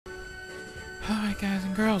Alright guys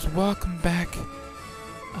and girls, welcome back.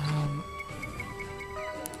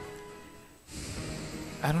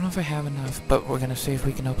 I don't know if I have enough, but we're gonna see if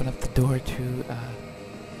we can open up the door to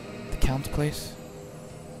the Count's place.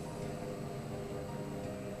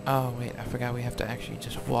 Oh wait, I forgot we have to actually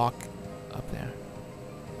just walk up there.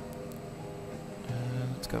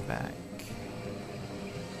 Let's go back.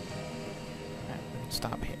 Alright, we can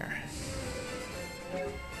stop here.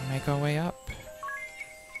 Make our way up.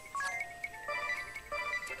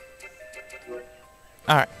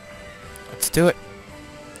 Alright, let's do it.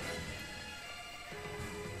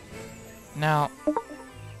 Now,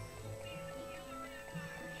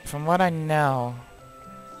 from what I know...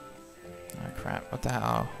 Oh crap, what the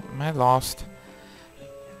hell? Am I lost?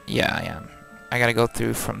 Yeah, I am. I gotta go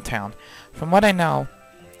through from town. From what I know,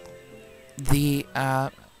 the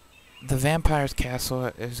vampire's castle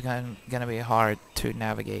is gonna be hard to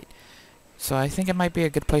navigate. So I think it might be a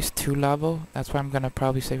good place to level. That's why I'm gonna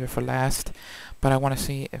probably save it for last. But I want to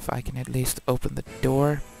see if I can at least open the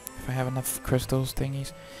door, if I have enough crystals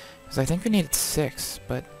thingies. Because I think we needed 6,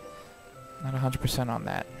 but not 100% on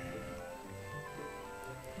that.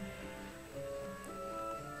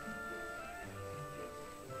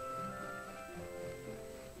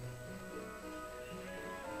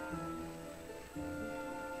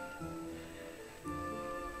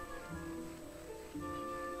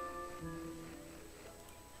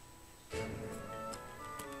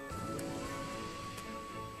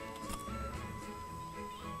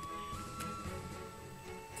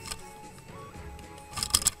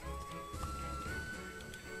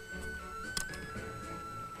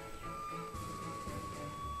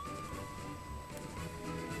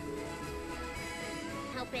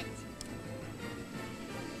 Help it.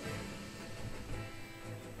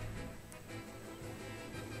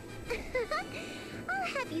 I'll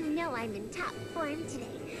have you know I'm in top form today.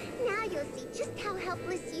 Now you'll see just how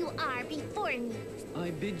helpless you are before me.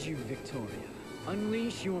 I bid you, Victoria,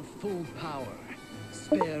 unleash your full power.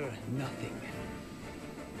 Spare nothing.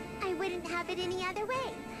 I wouldn't have it any other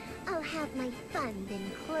way. I'll have my fun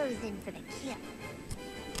then close in for the kill.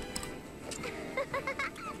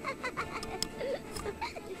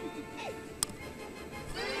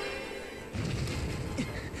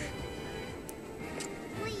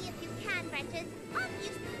 Flee if you can, wretches. Off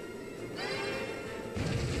you.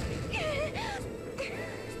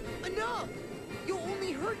 Enough! You'll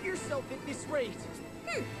only hurt yourself at this rate.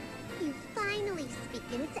 You finally speak,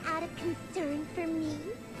 and it's out of concern for me.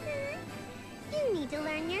 You need to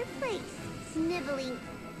learn your place, sniveling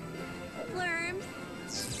worms.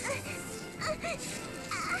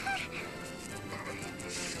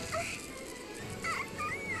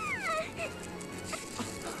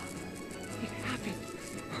 It happened.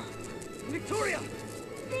 Victoria!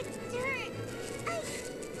 Victor,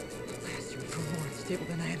 Alas, you have grown more unstable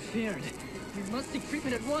than I had feared. You must seek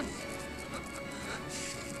treatment at once.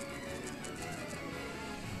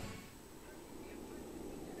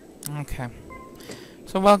 Okay.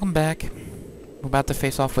 So welcome back. We're about to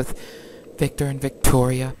face off with Victor and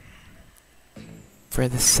Victoria for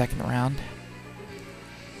the second round.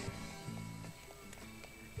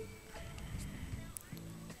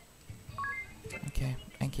 Okay,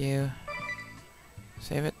 thank you.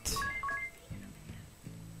 Save it.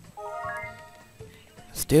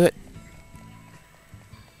 Let's do it.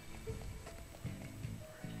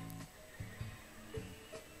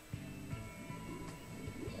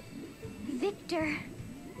 Victor.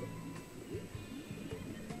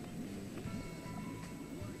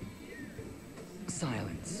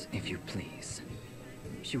 Silence, if you please.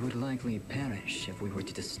 She would likely perish if we were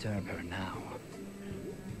to disturb her now.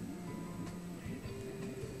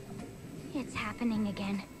 It's happening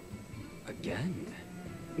again. Again?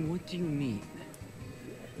 What do you mean?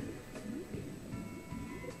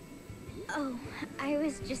 Oh, I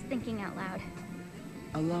was just thinking out loud.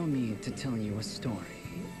 Allow me to tell you a story,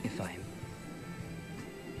 if I...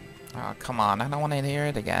 Oh, come on. I don't want to hear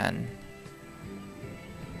it again.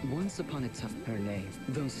 Once upon a time, her name,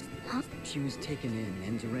 those... Huh? She was taken in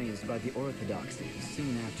and raised by the Orthodoxy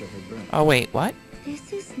soon after her birth. Oh, wait, what?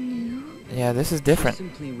 This is new. Yeah, this is She different.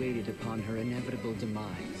 simply waited upon her inevitable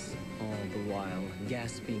demise, all the while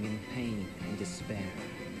gasping in pain and despair.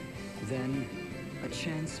 Then, a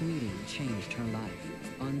chance meeting changed her life.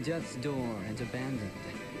 On death's door and abandoned,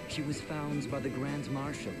 she was found by the Grand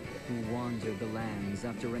Marshal, who wandered the lands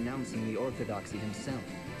after renouncing the Orthodoxy himself.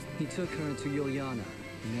 He took her to Yuliana,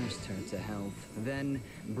 nursed her to health, then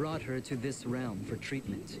brought her to this realm for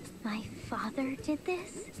treatment. My father did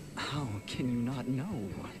this? How can you not know,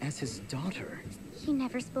 as his daughter? He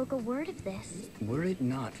never spoke a word of this. Were it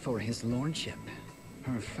not for his lordship,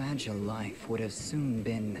 her fragile life would have soon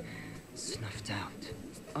been snuffed out.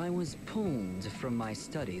 I was pulled from my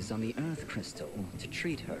studies on the Earth Crystal to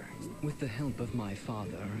treat her. With the help of my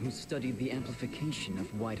father, who studied the amplification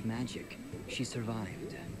of white magic, she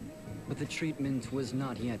survived. But the treatment was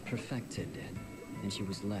not yet perfected, and she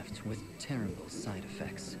was left with terrible side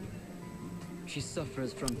effects. She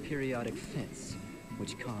suffers from periodic fits,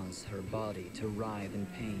 which cause her body to writhe in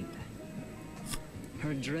pain.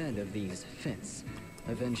 Her dread of these fits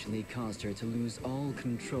eventually caused her to lose all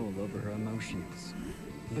control over her emotions.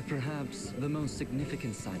 But perhaps the most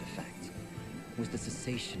significant side effect was the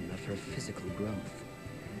cessation of her physical growth.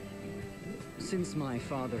 Since my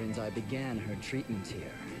father and I began her treatment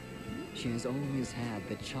here, she has always had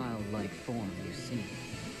the childlike form you see.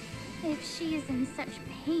 If she is in such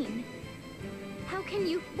pain, how can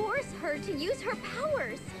you force her to use her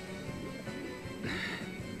powers?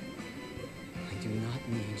 I do not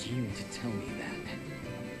need you to tell me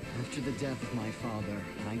that. After the death of my father,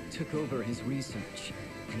 I took over his research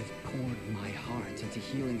and have poured my heart into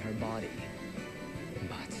healing her body.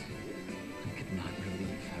 But I could not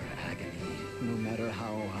relieve her agony, no matter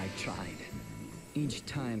how I tried. Each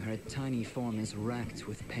time her tiny form is racked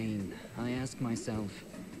with pain, I ask myself,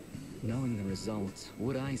 knowing the result,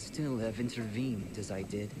 would I still have intervened as I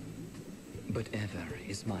did? But ever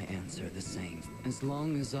is my answer the same. As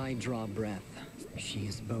long as I draw breath, she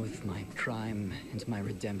is both my crime and my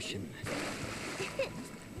redemption.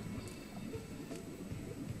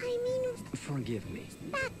 I mean, Forgive me.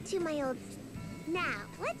 back to my old... Now,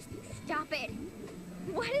 let's... Stop it!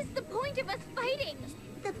 What is the point of us fighting?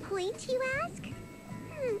 The point, you ask?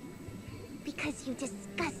 Because you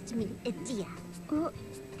disgust me, Adia.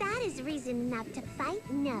 That is reason enough to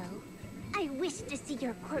fight? No. I wish to see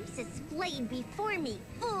your corpses flayed before me,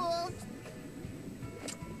 fools!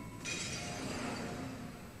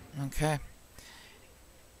 Okay.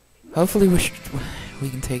 Hopefully we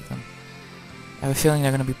can take them. I have a feeling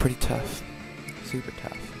they're gonna be pretty tough. Super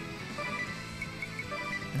tough.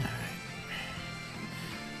 Alright.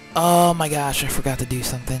 Oh my gosh, I forgot to do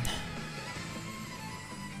something.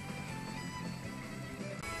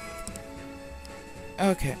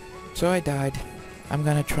 Okay, so I died. I'm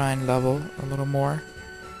gonna try and level a little more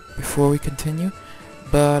before we continue,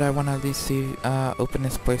 but I want to at least see, open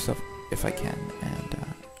this place up if I can, and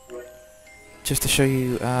just to show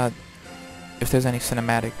you if there's any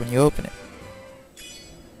cinematic when you open it.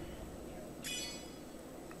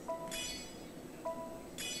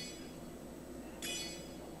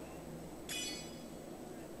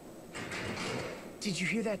 Did you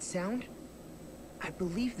hear that sound? I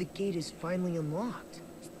believe the gate is finally unlocked.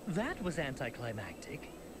 That was anticlimactic.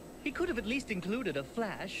 He could have at least included a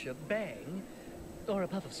flash, a bang, or a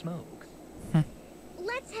puff of smoke.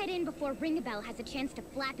 Let's head in before Ringabel has a chance to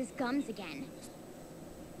flap his gums again.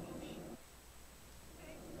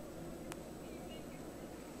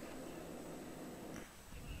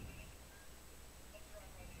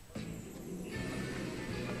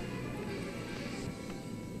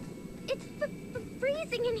 It's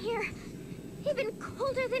freezing in here. Even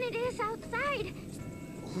colder than it is outside.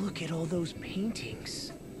 Look at all those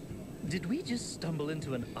paintings. Did we just stumble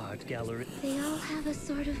into an art gallery? They all have a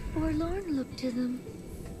sort of forlorn look to them.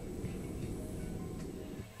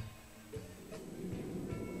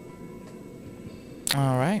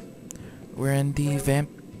 Alright. We're in the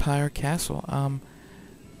vampire castle.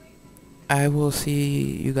 I will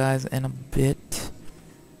see you guys in a bit.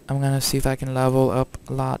 I'm gonna see if I can level up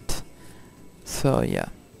a lot. So yeah.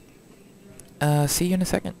 See you in a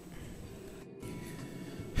second.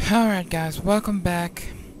 Alright guys, welcome back.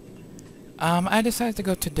 I decided to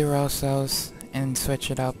go to DeRosso's and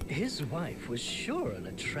switch it up. His wife was sure an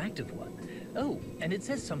attractive one. Oh, and it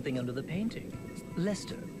says something under the painting.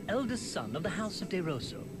 Lester, eldest son of the House of De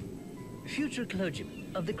Rosso, future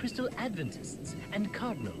clergyman of the Crystal Adventists and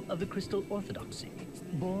cardinal of the Crystal Orthodoxy,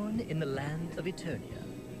 born in the land of Eternia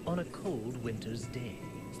on a cold winter's day.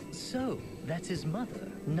 So, that's his mother,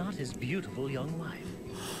 not his beautiful young wife.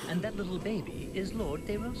 And that little baby is Lord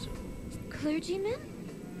De Rosso. Clergyman?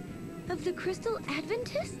 Of the Crystal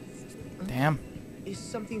Adventists? Damn. Is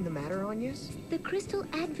something the matter, Agnes? The Crystal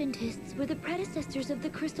Adventists were the predecessors of the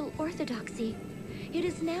Crystal Orthodoxy. It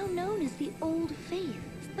is now known as the Old Faith,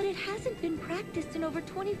 but it hasn't been practiced in over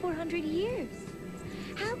 2,400 years.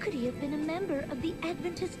 How could he have been a member of the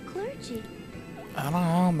Adventist clergy? I don't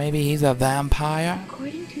know, maybe he's a vampire?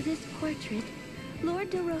 According to this portrait, Lord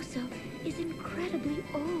De Rosso is incredibly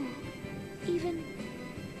old, even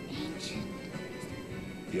ancient.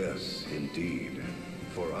 Yes, indeed.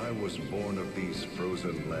 For I was born of these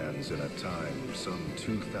frozen lands in a time some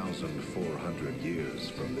 2,400 years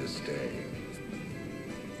from this day.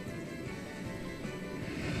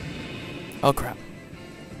 Oh crap.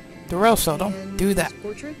 DeRosso, don't And do that. this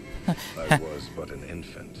portrait? I was but an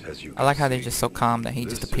infant, as you I like can how they're see. just so calm that he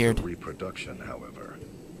just appeared. This is a reproduction, however.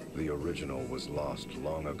 The original was lost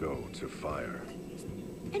long ago to fire.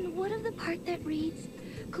 And what of the part that reads,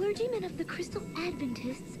 Clergyman of the Crystal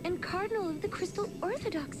Adventists and Cardinal of the Crystal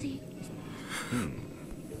Orthodoxy?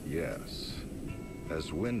 Yes.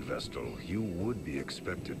 As Wind Vestal, you would be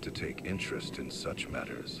expected to take interest in such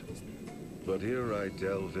matters. But here I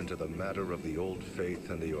delve into the matter of the old faith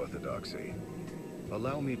and the orthodoxy.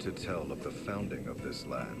 Allow me to tell of the founding of this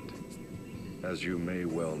land. As you may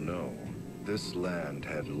well know, this land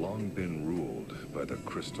had long been ruled by the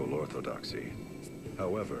Crystal Orthodoxy.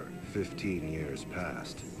 However, 15 years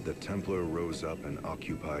passed, the Templar rose up and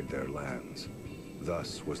occupied their lands.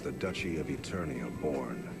 Thus was the Duchy of Eternia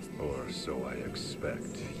born, or so I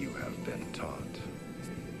expect you have been taught.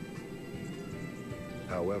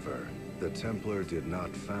 However, the Templar did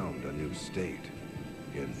not found a new state.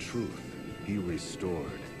 In truth, he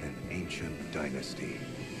restored an ancient dynasty.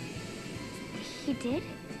 He did?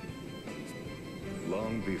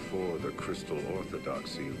 Long before the Crystal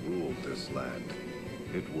Orthodoxy ruled this land,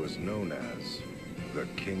 it was known as the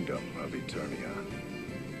Kingdom of Eternia.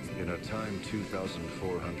 In a time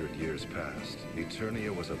 2,400 years past,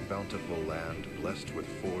 Eternia was a bountiful land blessed with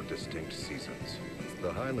 4 distinct seasons.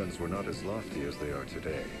 The highlands were not as lofty as they are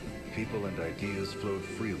today. People and ideas flowed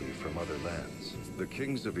freely from other lands. The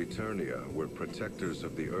kings of Eternia were protectors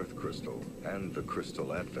of the Earth Crystal and the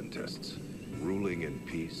Crystal Adventists, ruling in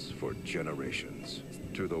peace for generations.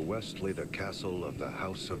 To the west lay the castle of the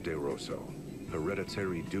House of DeRosso,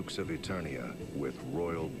 hereditary dukes of Eternia with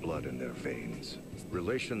royal blood in their veins.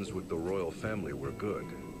 Relations with the royal family were good,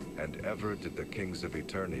 and ever did the kings of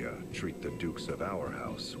Eternia treat the dukes of our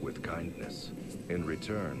house with kindness. In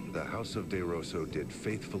return, the House of DeRosso did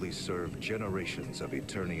faithfully serve generations of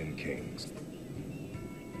Eternian kings.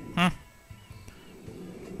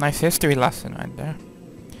 Nice history lesson right there.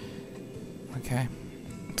 Okay,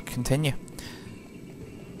 let's continue.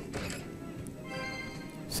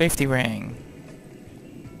 Safety ring.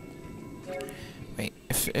 Wait,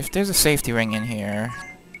 if there's a safety ring in here,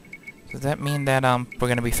 does that mean that we're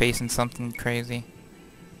gonna be facing something crazy?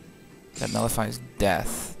 That nullifies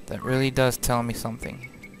death. That really does tell me something.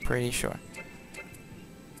 Pretty sure.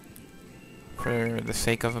 For the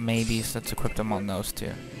sake of a maybes, let's equip them on those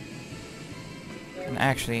two. And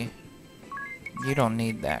actually, you don't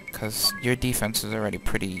need that, because your defense is already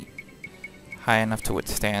pretty high enough to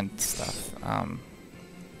withstand stuff. I'm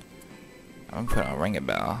gonna put on Ring a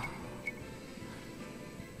Bell.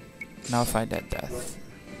 Nullify that death.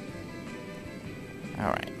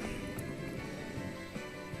 Alright.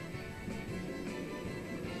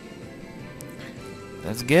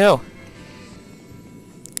 Let's go!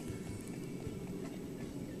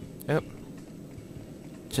 Oop.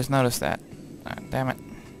 Just noticed that. Ah, damn it.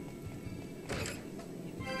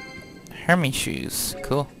 Hermes shoes.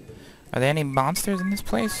 Cool. Are there any monsters in this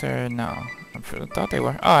place, or no? I thought they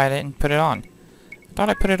were. Oh, I didn't put it on. I thought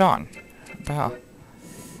I put it on. What the hell?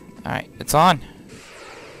 Alright, it's on.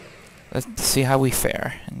 Let's see how we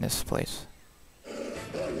fare in this place.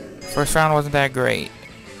 First round wasn't that great,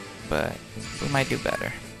 but we might do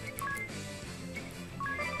better.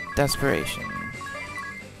 Desperation.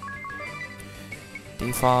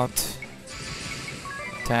 Default.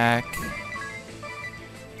 Attack.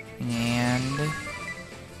 And...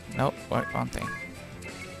 nope, wrong thing.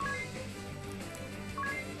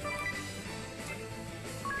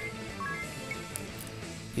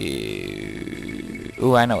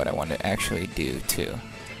 Ooh, I know what I want to actually do, too.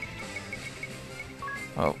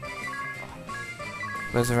 Oh.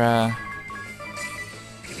 Was there a...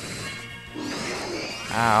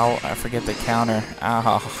 ow, I forget the counter.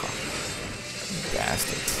 Ow.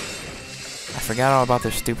 Bastards. I forgot all about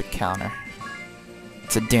their stupid counter.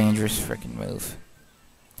 It's a dangerous freaking move.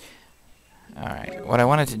 Alright, what I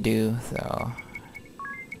wanted to do, though...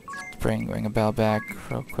 let's bring Ring a Bell back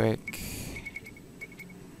real quick.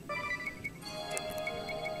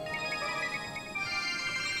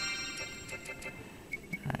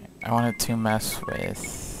 I wanted to mess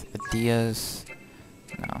with Adia's...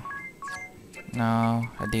 no,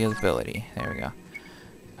 Adia's ability. There we go.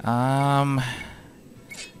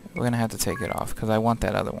 We're gonna have to take it off, because I want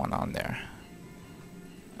that other one on there.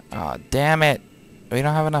 Aw, damn it! We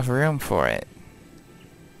don't have enough room for it.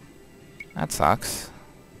 That sucks.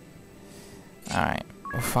 Alright,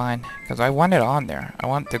 we're fine. Because I want it on there. I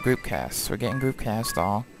want the group cast. We're getting group cast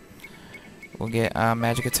all. We'll get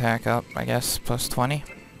magic attack up, I guess, plus 20.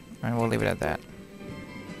 And we'll leave it at that.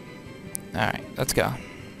 Alright, let's go.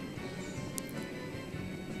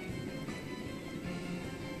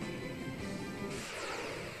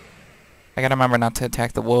 I gotta remember not to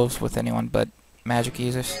attack the wolves with anyone but magic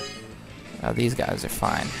users. These guys are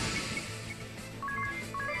fine.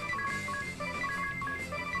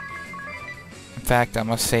 In fact, I'm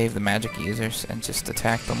gonna save the magic users and just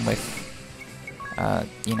attack them with,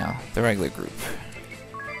 you know, the regular group.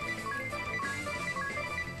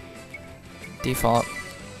 Default.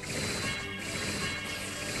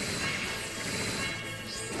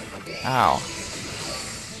 Ow.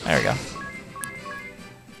 There we go.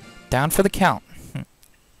 Down for the count.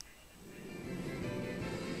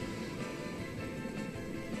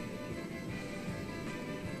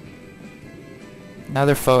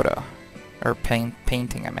 Another photo. Or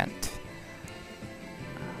painting, I meant.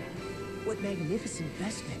 What magnificent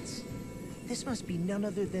vestments. This must be none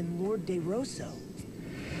other than Lord De Rosso.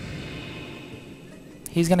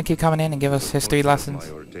 He's gonna keep coming in and give us history lessons.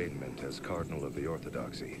 My ordainment as Cardinal of the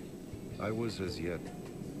Orthodoxy. I was as yet...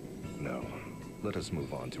 No. Let us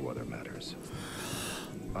move on to other matters.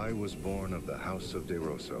 I was born of the House of De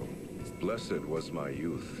Rosso. Blessed was my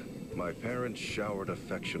youth. My parents showered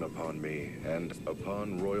affection upon me, and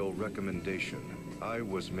upon royal recommendation, I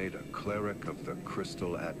was made a cleric of the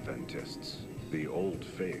Crystal Adventists, the Old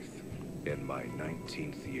Faith, in my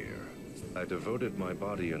 19th year. I devoted my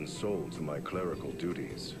body and soul to my clerical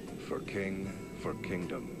duties, for king, for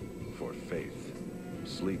kingdom, for faith.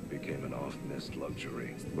 Sleep became an oft-missed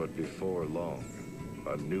luxury, but before long,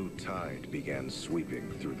 a new tide began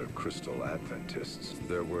sweeping through the Crystal Adventists.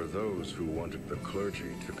 There were those who wanted the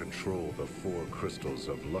clergy to control the 4 crystals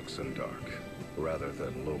of Luxemdark, rather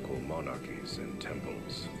than local monarchies and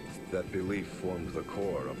temples. That belief formed the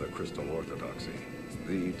core of the Crystal Orthodoxy.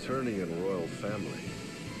 The Eternian royal family,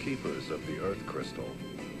 keepers of the Earth Crystal,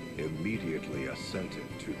 immediately assented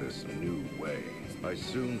to this new way. I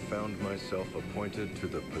soon found myself appointed to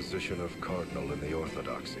the position of Cardinal in the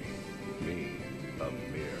Orthodoxy. Me, a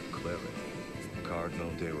mere cleric.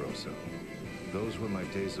 Cardinal De Rosso. Those were my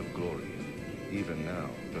days of glory. Even now,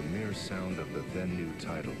 the mere sound of the then-new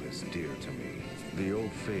title is dear to me. The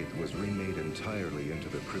old faith was remade entirely into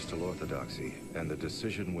the Crystal Orthodoxy, and the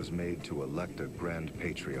decision was made to elect a Grand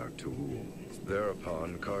Patriarch to rule.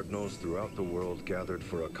 Thereupon, cardinals throughout the world gathered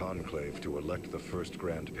for a conclave to elect the first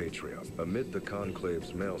Grand Patriarch. Amid the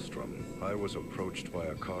conclave's maelstrom, I was approached by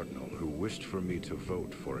a cardinal who wished for me to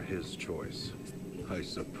vote for his choice. I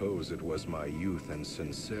suppose it was my youth and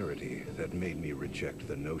sincerity that made me reject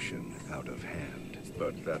the notion out of hand.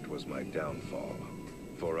 But that was my downfall,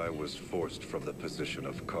 for I was forced from the position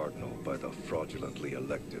of cardinal by the fraudulently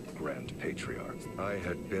elected Grand Patriarch. I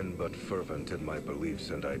had been but fervent in my beliefs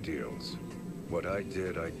and ideals. What I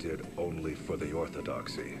did only for the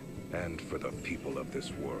Orthodoxy, and for the people of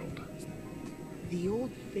this world. The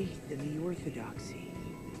Old Faith and the Orthodoxy.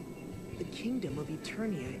 The Kingdom of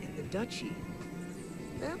Eternia and the Duchy.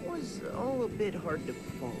 That was all a bit hard to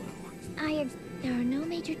follow. There are no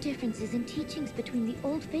major differences in teachings between the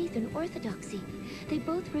Old Faith and Orthodoxy. They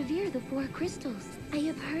both revere the 4 crystals. I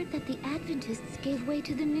have heard that the Adventists gave way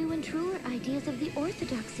to the new and truer ideas of the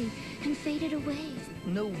Orthodoxy and faded away.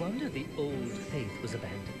 No wonder the Old Faith was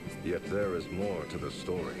abandoned. Yet there is more to the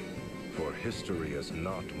story, for history is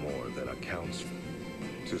not more than accounts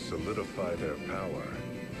to solidify their power.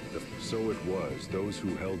 So it was those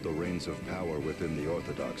who held the reins of power within the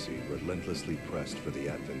Orthodoxy relentlessly pressed for the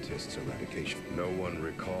Adventists' eradication. No one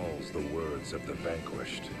recalls the words of the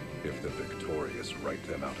vanquished, if the victorious write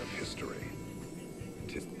them out of history.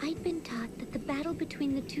 I'd been taught that the battle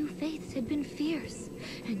between the 2 faiths had been fierce,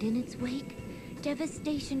 and in its wake,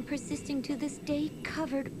 devastation persisting to this day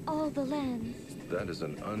covered all the lands. That is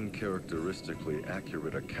an uncharacteristically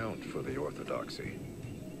accurate account for the Orthodoxy.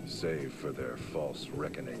 Save for their false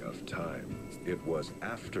reckoning of time. It was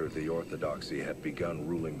after the Orthodoxy had begun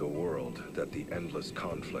ruling the world that the endless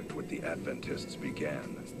conflict with the Adventists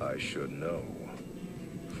began. I should know,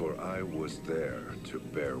 for I was there to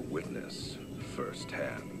bear witness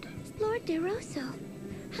firsthand. Lord De Rosso,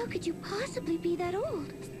 how could you possibly be that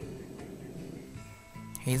old?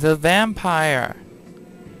 He's a vampire.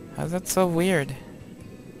 How's that so weird?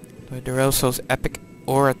 Lord De Rosso's epic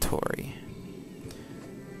oratory.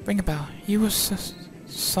 Ring a bell. You were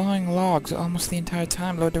sawing logs almost the entire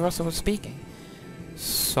time Lord De Rosso was speaking.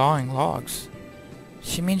 Sawing logs?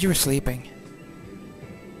 She means you were sleeping.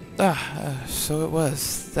 So it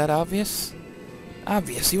was. That obvious?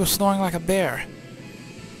 Obvious. You were snoring like a bear.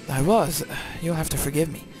 I was. You'll have to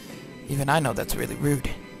forgive me. Even I know that's really rude.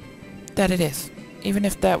 That it is. Even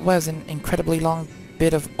if that was an incredibly long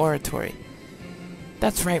bit of oratory.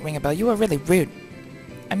 That's right, Ring a bell. You were really rude.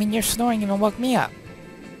 I mean, your snoring even woke me up.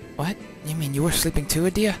 What? You mean you were sleeping too,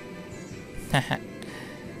 Adia?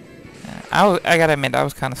 I gotta admit, I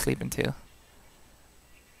was kind of sleeping too.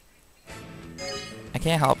 I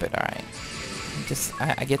can't help it, alright.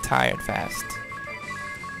 I get tired fast.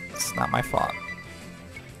 It's not my fault.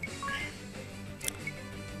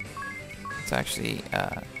 Let's actually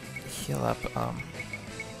heal up,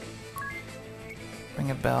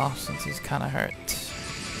 ring a bell since he's kinda hurt.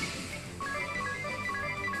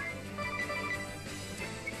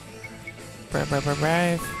 Brave, brave, brave,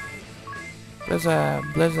 brave. Blizza,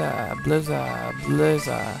 blizza, blizza,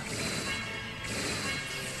 blizza.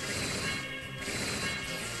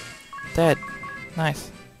 Dead.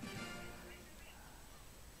 Nice.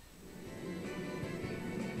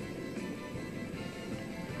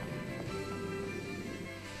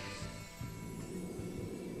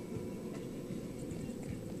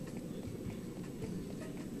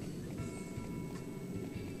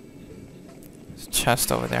 There's a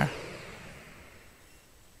chest over there.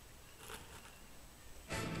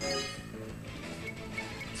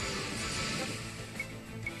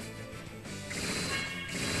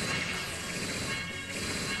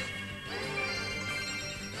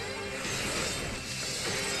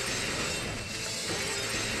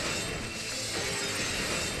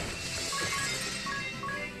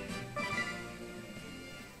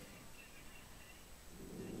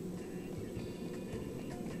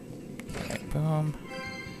 Boom.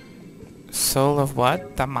 Soul of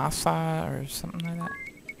what? Damasa or something like that?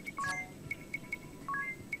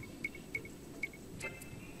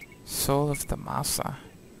 Soul of Damasa.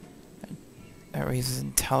 That raises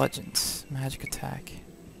intelligence. Magic attack.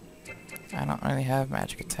 I don't really have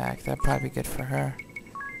magic attack. That'd probably be good for her.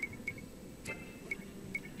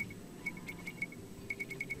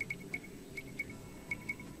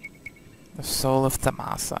 The Soul of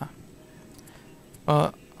Damasa.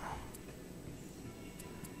 Well,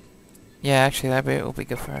 yeah, actually, that will be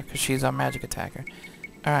good for her, because she's our magic attacker.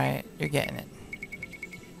 Alright, you're getting it.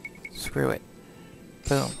 Screw it.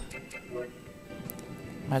 Boom.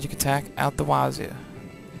 Magic attack out the wazoo.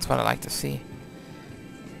 That's what I like to see.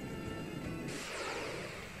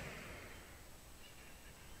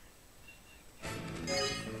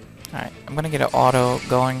 Alright, I'm gonna get an auto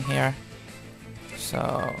going here.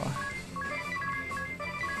 So...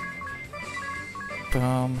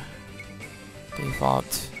 boom.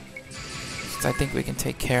 Default. I think we can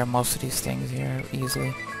take care of most of these things here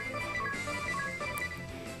easily.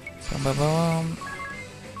 Boom, boom, boom.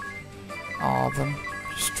 All of them.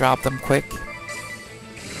 Just drop them quick.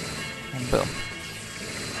 And boom.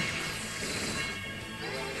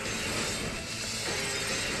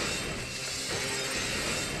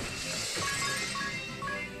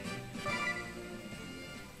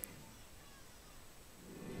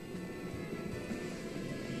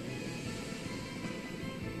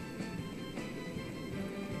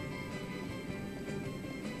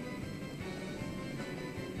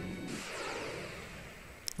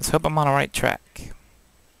 Let's hope I'm on the right track.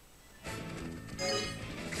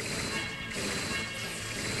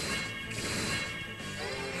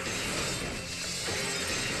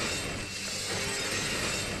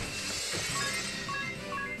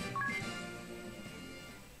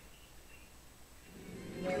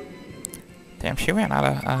 Damn, she ran out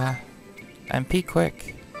of MP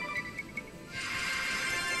quick.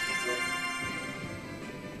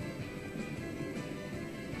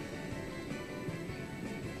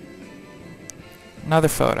 Another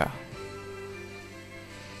photo.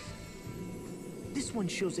 This one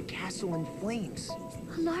shows a castle in flames.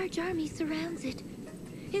 A large army surrounds it.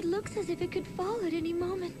 It looks as if it could fall at any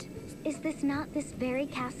moment. Is this not this very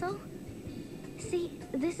castle? See,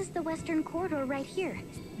 this is the western corridor right here.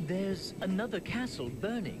 There's another castle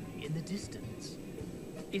burning in the distance.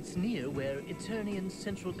 It's near where Eternian's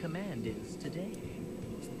central command is today.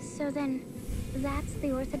 So then, that's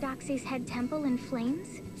the Orthodoxy's head temple in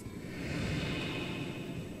flames?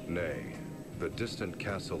 Nay, the distant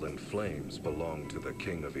castle in flames belonged to the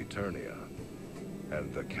King of Eternia.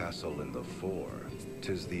 And the castle in the fore,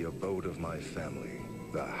 'tis the abode of my family,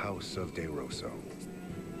 the House of De Rosso.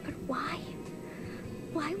 But why?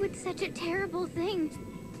 Why would such a terrible thing?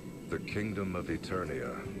 The kingdom of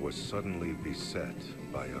Eternia was suddenly beset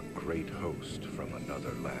by a great host from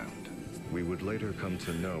another land. We would later come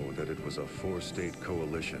to know that it was a four-state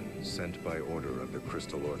coalition sent by order of the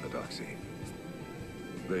Crystal Orthodoxy.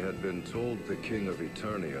 They had been told the King of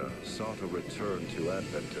Eternia sought a return to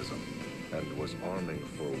Adventism and was arming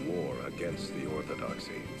for war against the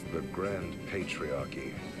Orthodoxy. The Grand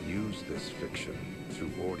Patriarchy used this fiction to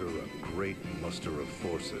order a great muster of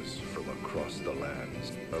forces from across the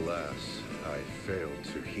lands. Alas, I failed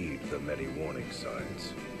to heed the many warning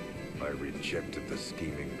signs. I rejected the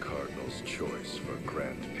scheming Cardinal's choice for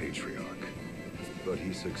Grand Patriarch. But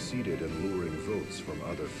he succeeded in luring votes from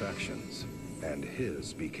other factions. and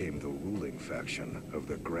his became the ruling faction of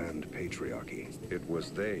the Grand Patriarchy. It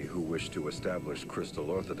was they who wished to establish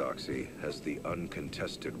Crystal Orthodoxy as the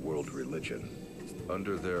uncontested world religion.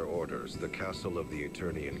 Under their orders, the castle of the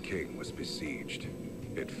Eternian King was besieged.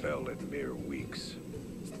 It fell in mere weeks.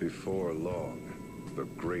 Before long, the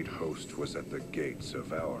great host was at the gates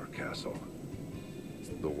of our castle.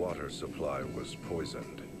 The water supply was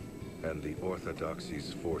poisoned, and the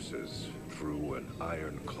Orthodoxy's forces drew an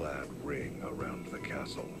ironclad ring around the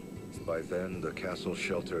castle. By then, the castle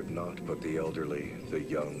sheltered naught but the elderly, the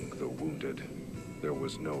young, the wounded. There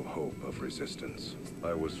was no hope of resistance.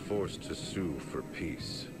 I was forced to sue for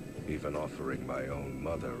peace, even offering my own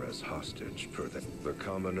mother as hostage per the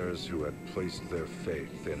commoners who had placed their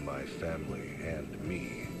faith in my family and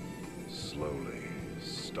me slowly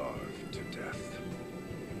starved to death.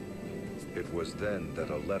 It was then that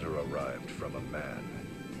a letter arrived from a man.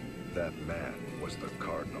 That man was the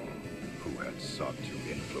Cardinal, who had sought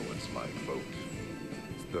to influence my vote.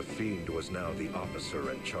 The Fiend was now the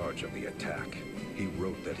officer in charge of the attack. He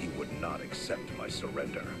wrote that he would not accept my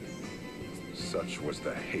surrender. Such was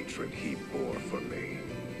the hatred he bore for me.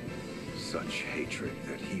 Such hatred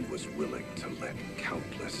that he was willing to let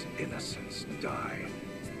countless innocents die.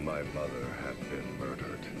 My mother had been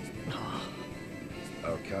murdered.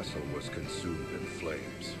 Our castle was consumed in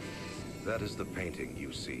flames. That is the painting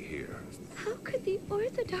you see here. How could the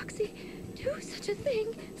Orthodoxy do such a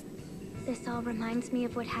thing? This all reminds me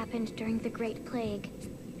of what happened during the Great Plague.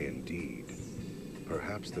 Indeed.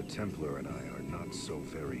 Perhaps the Templar and I are not so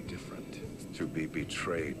very different. To be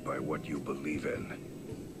betrayed by what you believe in.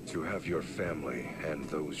 To have your family and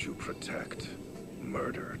those you protect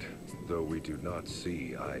murdered. Though we do not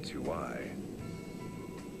see eye to eye,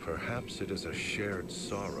 perhaps it is a shared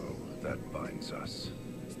sorrow that binds us.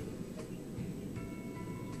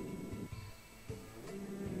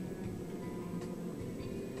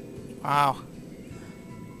 Wow.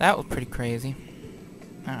 That was pretty crazy.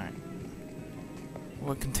 Alright.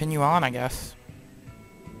 We'll continue on, I guess.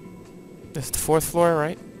 This is the 4th floor,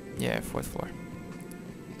 right? Yeah, 4th floor.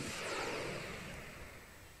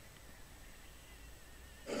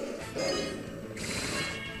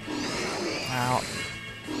 Wow.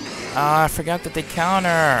 Ah, I forgot that they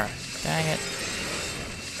counter. Dang it.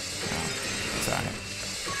 Oh, sorry.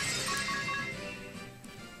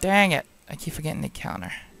 Dang it. I keep forgetting they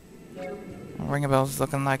counter. Ringabell's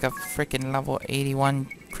looking like a freaking level 81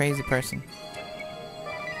 crazy person.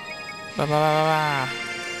 Ba ba ba ba ba.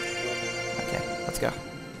 Okay, let's go.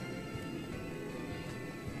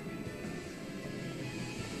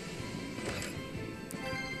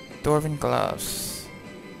 Dwarven gloves.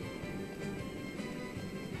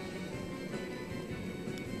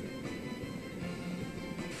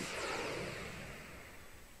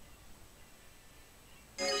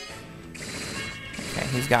 Okay,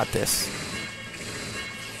 he's got this.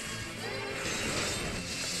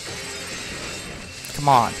 Come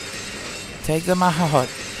on. Take them out.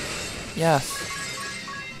 Yes.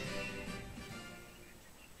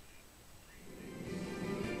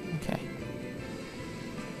 Okay.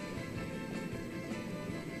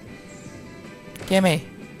 Gimme.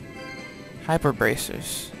 Hyper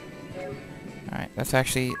bracers. Alright, let's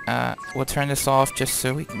actually, we'll turn this off just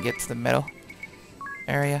so we can get to the middle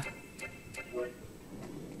area.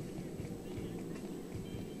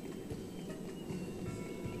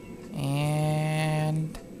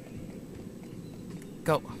 And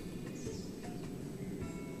go.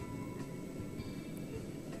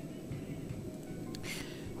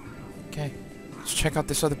 Okay, let's check out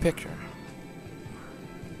this other picture.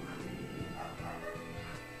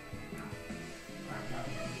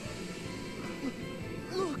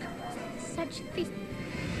 Look! Such feet.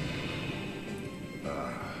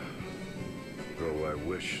 Though I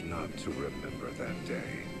wish not to remember that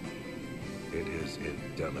day. It is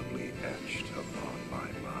indelibly etched upon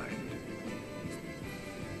my mind.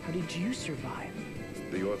 How did you survive?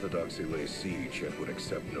 The Orthodoxy lay siege and would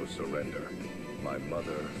accept no surrender. My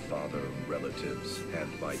mother, father, relatives,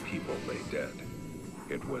 and my people lay dead.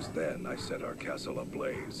 It was then I set our castle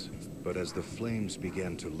ablaze. But as the flames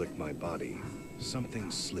began to lick my body,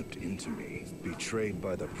 something slipped into me, betrayed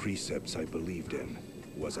by the precepts I believed in.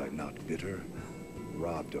 Was I not bitter?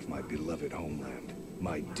 Robbed of my beloved homeland,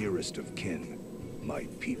 my dearest of kin, my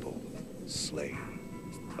people, slain.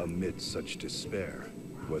 Amid such despair,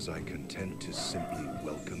 was I content to simply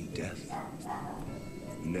welcome death?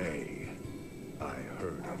 Nay, I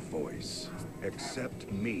heard a voice.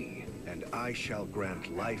 Accept me, and I shall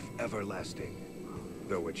grant life everlasting,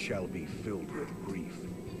 though it shall be filled with grief.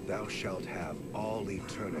 thou shalt have all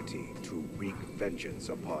eternity to wreak vengeance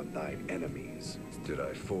upon thine enemies. Did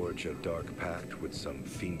I forge a dark pact with some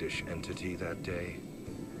fiendish entity that day?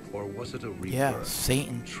 Or was it a rebirth? Yeah,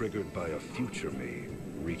 Satan. Triggered by a future me,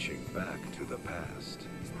 reaching back to the past.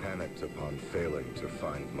 Panicked upon failing to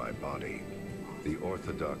find my body, the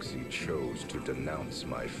Orthodoxy chose to denounce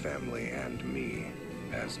my family and me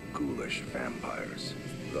as ghoulish vampires.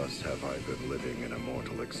 Thus have I been living an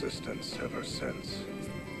immortal existence ever since.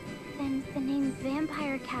 Then the name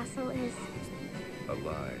Vampire Castle is... A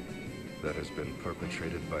lie that has been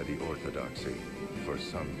perpetrated by the Orthodoxy for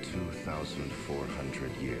some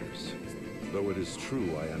 2,400 years. Though it is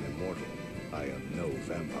true I am immortal, I am no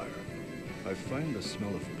vampire. I find the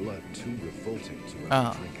smell of blood too revolting to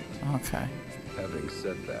ever drink it. Okay. Having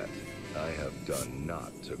said that, I have done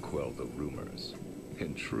naught to quell the rumors.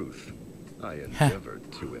 In truth, I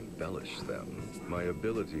endeavored to embellish them. My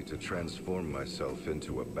ability to transform myself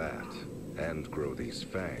into a bat and grow these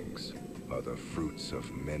fangs are the fruits of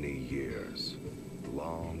many years.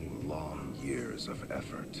 Long, long years of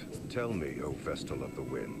effort. Tell me, O Vestal of the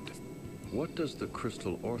Wind, what does the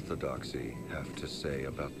Crystal Orthodoxy have to say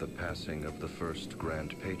about the passing of the first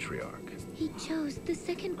Grand Patriarch? He chose the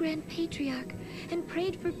second Grand Patriarch and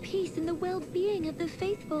prayed for peace and the well-being of the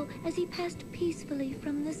faithful as he passed peacefully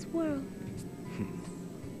from this world.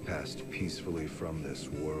 Passed peacefully from this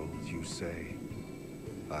world, you say?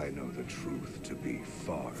 I know the truth to be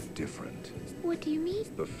far different. What do you mean?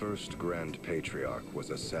 The first Grand Patriarch was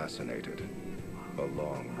assassinated,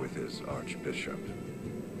 along with his Archbishop,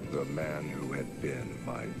 the man who had been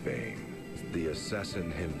my bane. The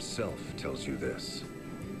assassin himself tells you this.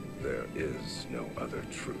 There is no other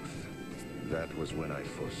truth. That was when I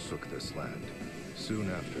forsook this land.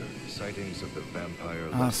 Soon after, sightings of the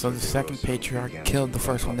vampire... So the second patriarch killed the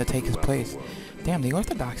first one to take his place. Damn, the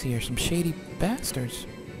Orthodoxy are some shady bastards.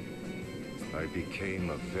 I became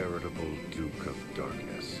a veritable Duke of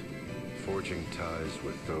Darkness, forging ties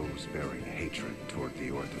with those bearing hatred toward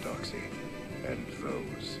the Orthodoxy, and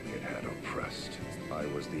those it had oppressed. I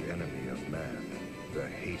was the enemy of man, the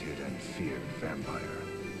hated and feared vampire.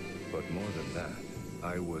 But more than that,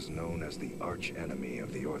 I was known as the arch-enemy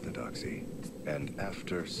of the Orthodoxy. And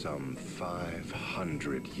after some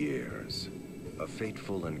 500 years, a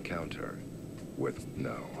fateful encounter with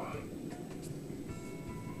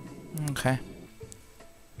Okay.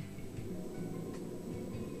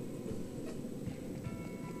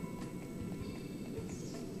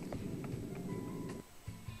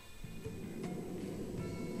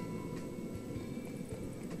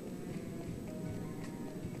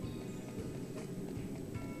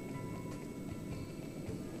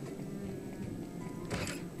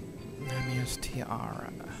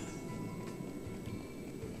 Tiara.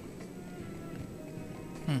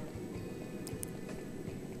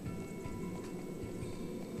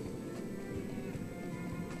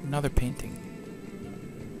 Another painting.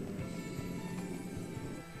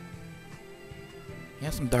 Yeah,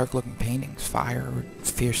 some dark looking paintings. Fire,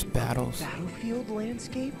 fierce battles. Battlefield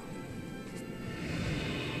landscape?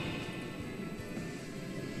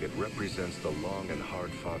 It represents the long and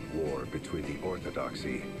hard-fought war between the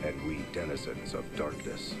Orthodoxy and we denizens of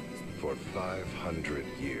darkness. For 500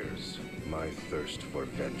 years, my thirst for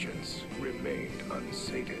vengeance remained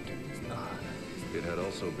unsated. It had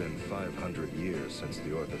also been 500 years since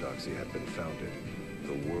the Orthodoxy had been founded.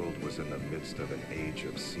 The world was in the midst of an age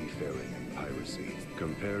of seafaring and piracy.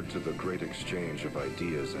 Compared to the great exchange of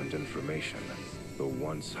ideas and information, the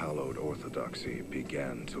once hallowed Orthodoxy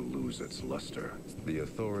began to lose its luster. The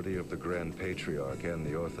authority of the Grand Patriarch and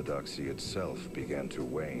the Orthodoxy itself began to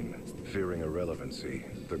wane. Fearing irrelevancy,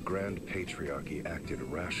 the Grand Patriarchy acted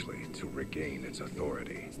rashly to regain its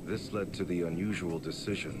authority. This led to the unusual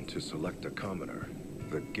decision to select a commoner,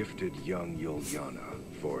 the gifted young Yuliana,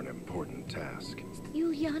 for an important task.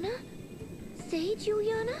 Yuliana? Sage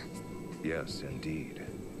Yuliana? Yes, indeed.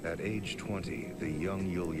 At age 20, the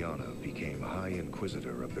young Yuliana became High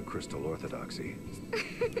Inquisitor of the Crystal Orthodoxy.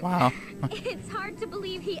 Wow. It's hard to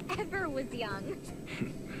believe he ever was young.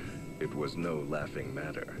 It was no laughing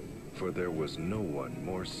matter, for there was no one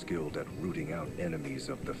more skilled at rooting out enemies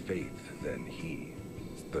of the faith than he.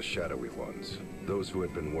 The shadowy ones, those who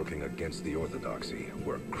had been working against the Orthodoxy,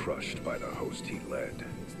 were crushed by the host he led.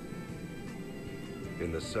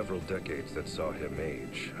 In the several decades that saw him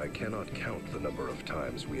age, I cannot count the number of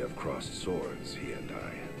times we have crossed swords, he and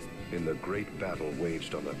I. In the great battle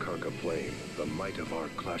waged on the Karka Plain, the might of our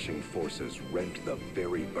clashing forces rent the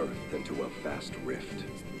very earth into a vast rift.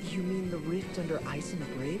 You mean the rift under Ison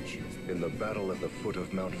Bridge? In the battle at the foot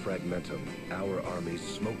of Mount Fragmentum, our armies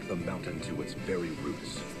smote the mountain to its very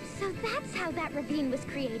roots. So that's how that ravine was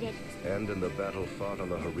created. And in the battle fought on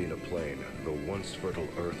the Harina Plain, the once fertile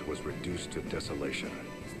earth was reduced to desolation.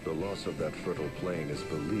 The loss of that fertile plain is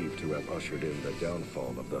believed to have ushered in the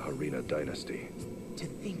downfall of the Harina dynasty. To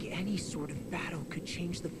think any sort of battle could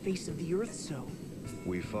change the face of the Earth so.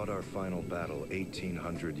 We fought our final battle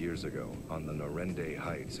 1800 years ago on the Norende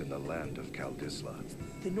Heights in the land of Kaldisla.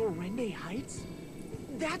 The Norende Heights?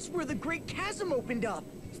 That's where the Great Chasm opened up!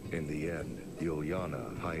 In the end,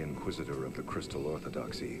 Yuliana, High Inquisitor of the Crystal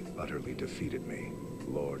Orthodoxy, utterly defeated me.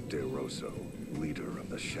 Lord De Rosso, leader of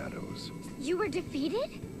the Shadows. You were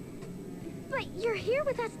defeated? But you're here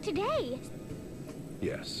with us today.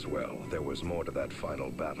 Yes, well, there was more to that final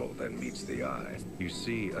battle than meets the eye. You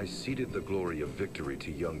see, I ceded the glory of victory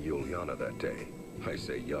to young Yuliana that day. I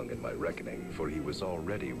say young in my reckoning, for he was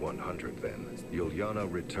already 100 then.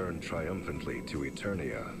 Yuliana returned triumphantly to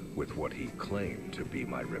Eternia with what he claimed to be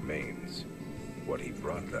my remains. What he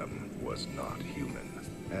brought them was not human.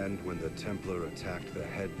 And when the Templar attacked the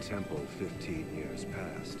head temple 15 years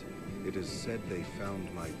past, it is said they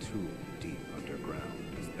found my tomb deep underground.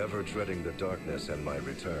 Ever dreading the darkness and my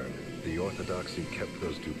return, the Orthodoxy kept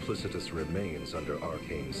those duplicitous remains under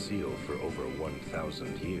arcane seal for over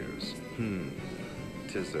 1,000 years.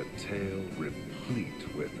 'Tis a tale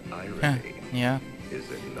replete with irony. Yeah. Is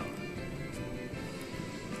it not?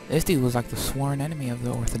 This dude was like the sworn enemy of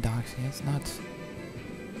the Orthodoxy. It's nuts.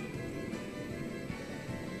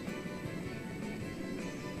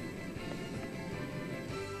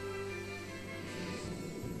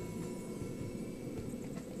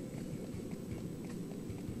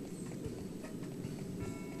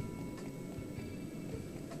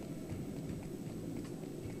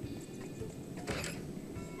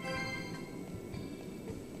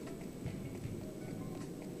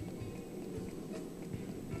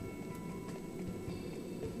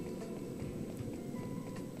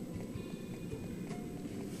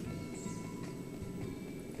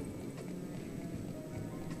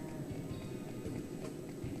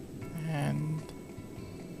 And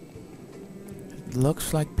it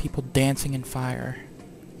looks like people dancing in fire.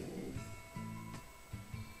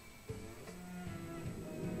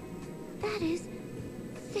 That is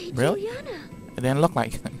Sage Really? Juliana. It didn't look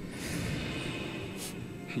like him.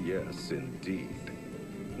 Yes, indeed.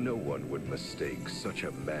 No one would mistake such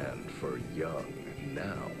a man for young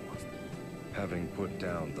now. Having put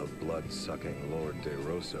down the blood-sucking Lord De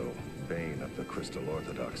Rosso, bane of the Crystal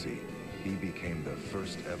Orthodoxy, he became the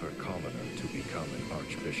first ever commoner to become an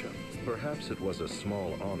archbishop. Perhaps it was a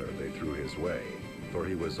small honor they threw his way, for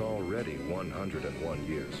he was already 101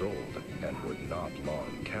 years old and would not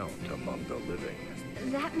long count among the living.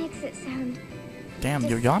 That makes it sound... Damn,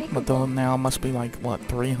 Yuliana though now must be like, what,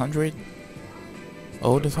 300?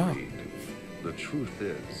 Old as hell. Agreed. The truth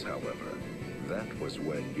is, however, that was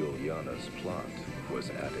when Yuliana's plot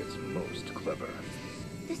was at its most clever.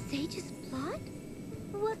 The Sage's plot?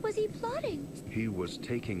 What was he plotting? He was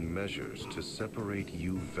taking measures to separate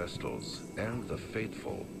you Vestals and the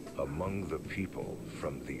faithful among the people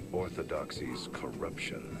from the Orthodoxy's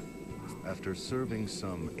corruption. After serving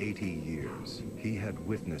some 80 years, he had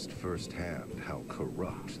witnessed firsthand how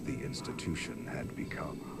corrupt the institution had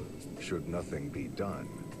become. Should nothing be done,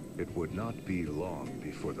 it would not be long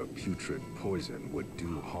before the putrid poison would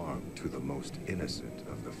do harm to the most innocent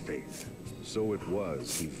of the faith. So it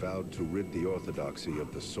was he vowed to rid the Orthodoxy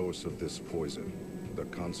of the source of this poison, the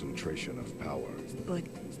concentration of power. But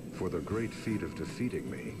For the great feat of defeating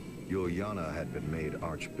me, Yuliana had been made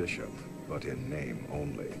archbishop, but in name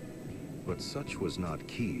only. But such was not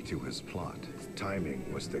key to his plot.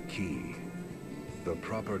 Timing was the key. The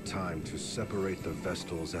proper time to separate the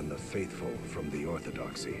Vestals and the faithful from the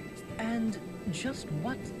Orthodoxy. And just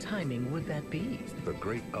what timing would that be? The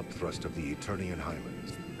great upthrust of the Eternian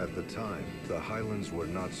Highlands. At the time, the Highlands were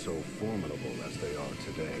not so formidable as they are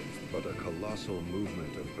today, but a colossal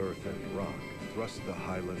movement of earth and rock thrust the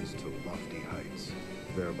Highlands to lofty heights,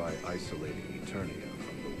 thereby isolating Eternia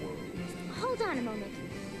from the world. Hold on a moment.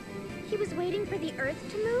 He was waiting for the Earth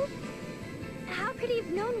to move? How could he have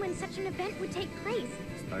known when such an event would take place?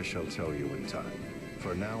 I shall tell you in time.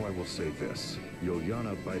 For now, I will say this.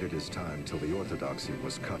 Yuliana bided his time till the Orthodoxy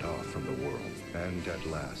was cut off from the world. And at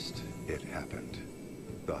last, it happened.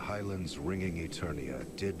 The Highlands ringing Eternia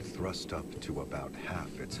did thrust up to about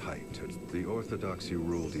half its height. The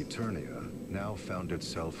Orthodoxy-ruled Eternia now found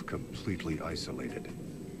itself completely isolated.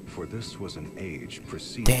 For this was an age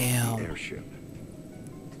preceding Damn. the airship.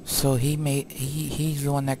 So he's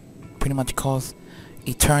the one that pretty much caused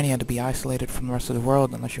Eternia to be isolated from the rest of the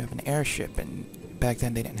world unless you have an airship, and back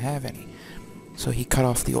then they didn't have any. So he cut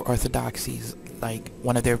off the Orthodoxy's, like,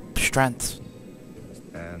 one of their strengths.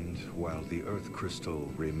 And while the Earth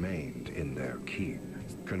Crystal remained in their keep.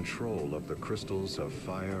 Control of the crystals of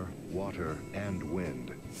fire, water, and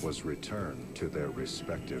wind was returned to their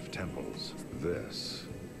respective temples. This,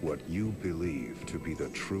 what you believe to be the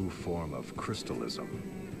true form of crystalism,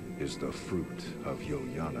 is the fruit of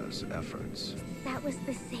Yuliana's efforts. That was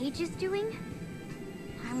the sage's doing?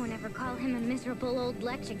 I won't ever call him a miserable old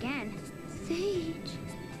lech again. Sage.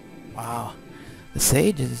 Wow. The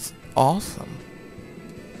sage is awesome.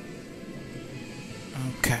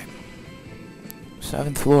 Okay.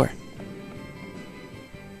 7th floor.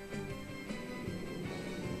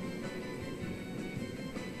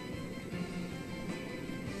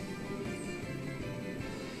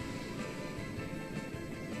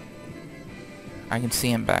 I can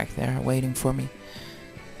see him back there waiting for me.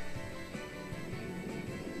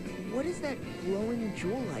 What is that glowing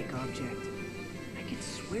jewel-like object? I could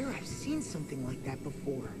swear I've seen something like that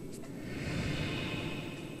before.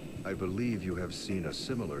 I believe you have seen a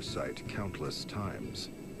similar sight countless times.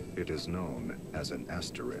 It is known as an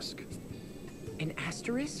asterisk. An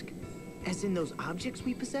asterisk? As in those objects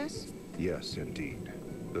we possess? Yes, indeed.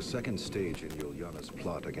 The second stage in Yuliana's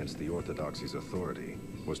plot against the Orthodoxy's authority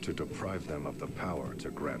was to deprive them of the power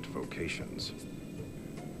to grant vocations.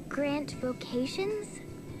 Grant vocations?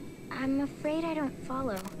 I'm afraid I don't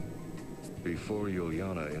follow. Before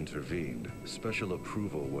Yuliana intervened, special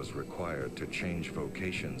approval was required to change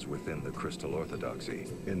vocations within the Crystal Orthodoxy.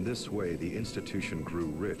 In this way, the institution grew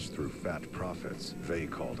rich through fat profits they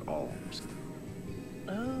called alms.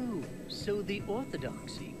 Oh, so the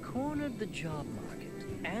Orthodoxy cornered the job market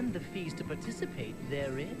and the fees to participate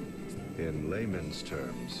therein. In layman's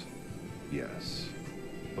terms, yes.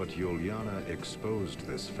 But Yuliana exposed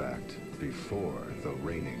this fact before the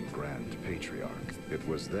reigning Grand Patriarch. It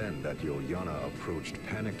was then that Yuliana approached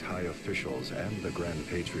panicked high officials and the Grand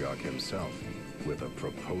Patriarch himself with a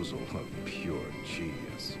proposal of pure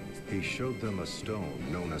genius. He showed them a stone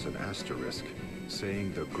known as an asterisk,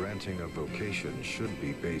 saying the granting of vocation should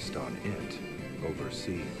be based on it,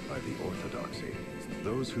 overseen by the Orthodoxy.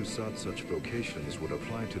 Those who sought such vocations would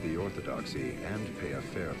apply to the Orthodoxy and pay a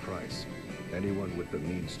fair price. Anyone with the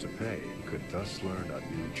means to pay could thus learn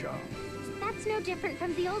a new job. That's no different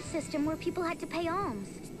from the old system where people had to pay alms.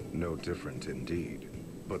 No different indeed.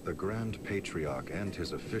 But the Grand Patriarch and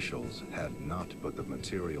his officials had not but the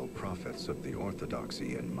material profits of the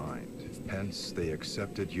Orthodoxy in mind. Hence, they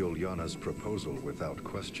accepted Yuliana's proposal without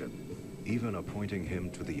question, even appointing him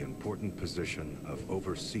to the important position of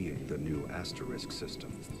overseeing the new asterisk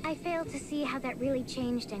system. I fail to see how that really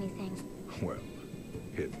changed anything. Well,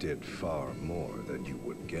 it did far more than you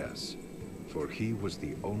would guess, for he was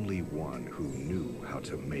the only one who knew how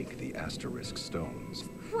to make the asterisk stones.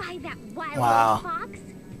 Why, that wild Wow. old fox?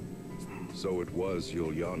 So it was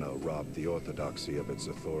Yuliana robbed the Orthodoxy of its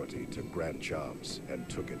authority to grant jobs and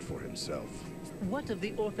took it for himself. What of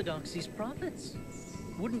the Orthodoxy's profits?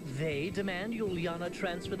 Wouldn't they demand Yuliana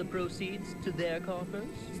transfer the proceeds to their coffers?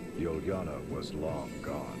 Yuliana was long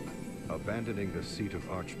gone. Abandoning the seat of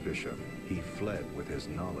Archbishop, he fled with his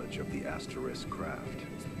knowledge of the asterisk craft.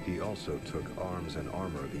 He also took arms and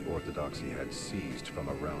armor the Orthodoxy had seized from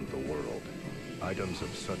around the world. Items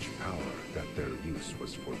of such power that their use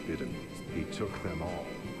was forbidden. He took them all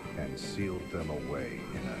and sealed them away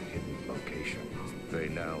in a hidden location. They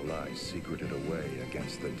now lie secreted away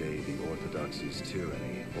against the day the Orthodoxy's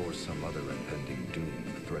tyranny or some other impending doom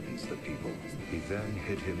threatens the people. He then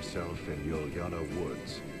hid himself in Yuliana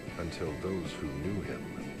Woods until those who knew him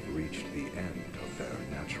reached the end of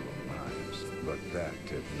their natural lives. But that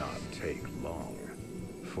did not take long,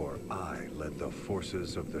 for I led the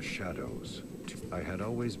forces of the shadows. I had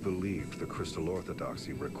always believed the Crystal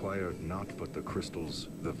Orthodoxy required not but the crystals,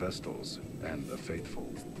 the Vestals, and the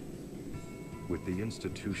faithful. With the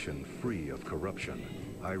institution free of corruption,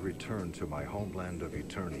 I returned to my homeland of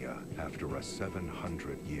Eternia after a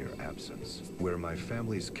 700-year absence. Where my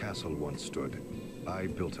family's castle once stood, I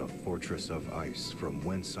built a fortress of ice from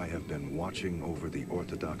whence I have been watching over the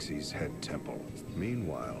Orthodoxy's head temple.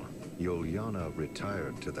 Meanwhile, Yuliana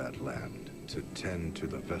retired to that land to tend to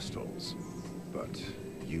the Vestals. But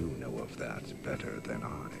you know of that better than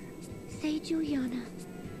I. Sage Juliana.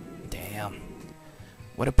 Damn.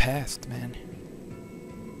 What a past, man.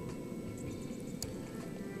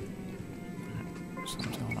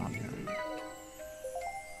 Something's going on here.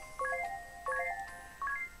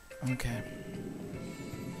 Okay.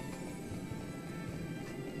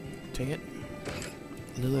 Take it.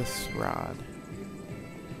 Lilith's Rod.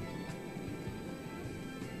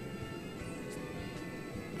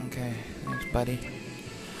 Okay, thanks, buddy.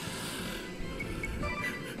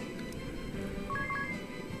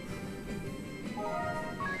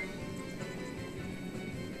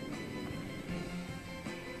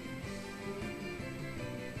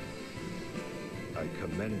 I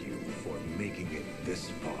commend you for making it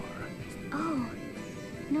this far. Oh,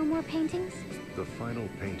 no more paintings? The final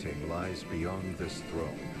painting lies beyond this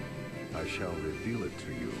throne. I shall reveal it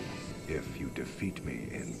to you if you defeat me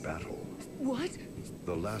in battle. What?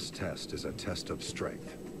 The last test is a test of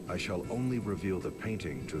strength. I shall only reveal the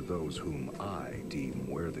painting to those whom I deem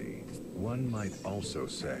worthy. One might also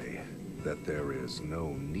say that there is no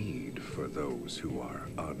need for those who are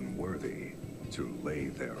unworthy to lay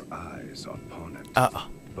their eyes upon it.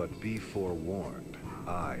 But be forewarned,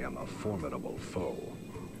 I am a formidable foe.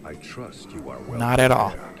 I trust you are well Not at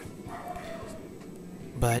all. prepared.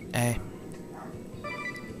 But, hey.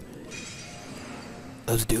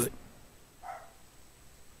 Let's do it.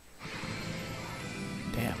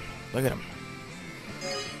 Damn, look at him.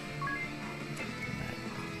 Right.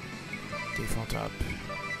 Default up.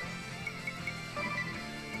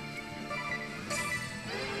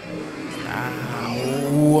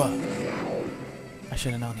 Ow! I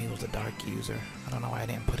should have known he was a dark user. I don't know why I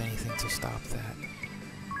didn't put anything to stop that.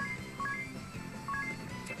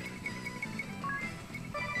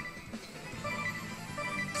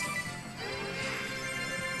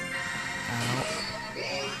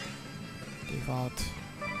 Default.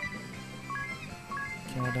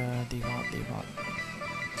 Canada, default.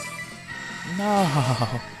 No!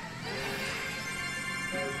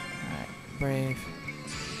 Alright, brave.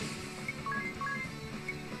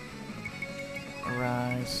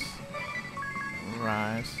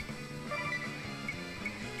 Rise.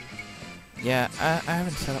 Yeah, I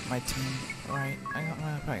haven't set up my team right. I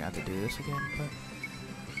probably got to do this again, but...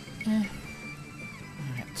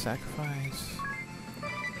 Alright, sacrifice.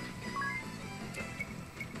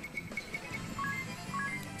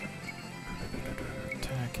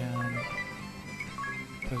 Attack him.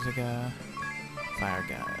 Puzziga. Fire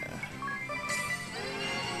guy.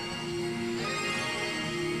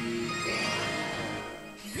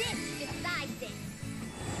 This decides it.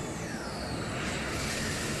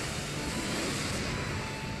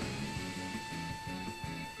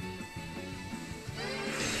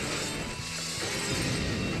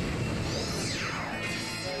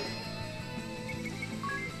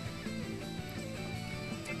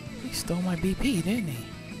 He stole my BP, didn't he?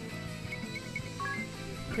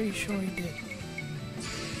 Pretty sure he did.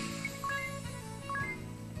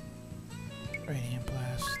 Radiant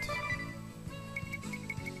Blast.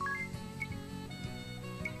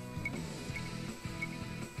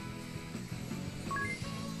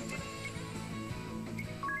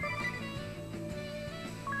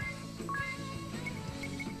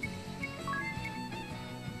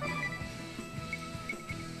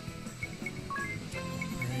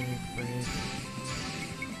 Brave.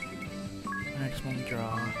 Maximum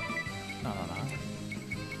draw. No.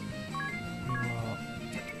 We will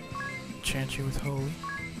enchant you with Holy.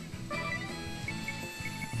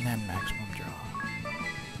 And then maximum draw.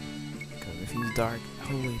 Because if he's dark,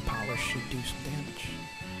 Holy Power should do some damage.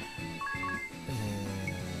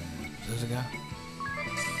 Puzziga.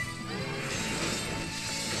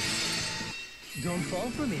 Don't fall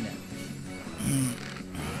for me now.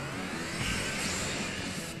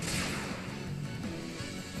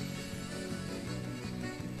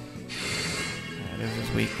 That is his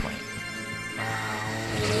weak point. Ow.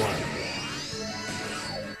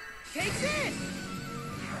 Take this!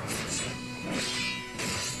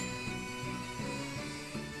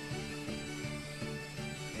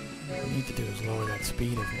 What we need to do is lower that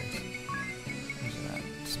speed of his. Where's that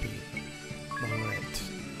speed? Lower it.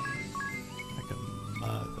 Like a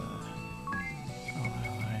mother. All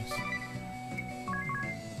allies.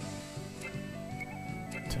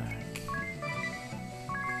 Attack.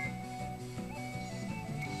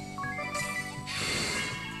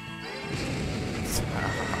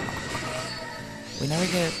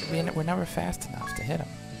 We're never fast enough to hit him.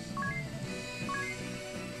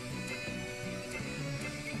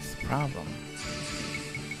 That's the problem.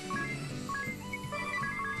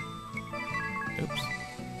 Oops.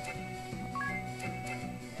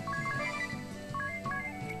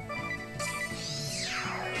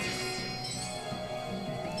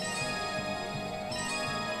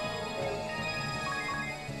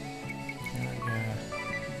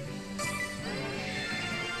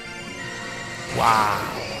 Wow.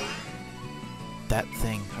 That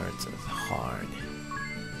thing hurts us hard.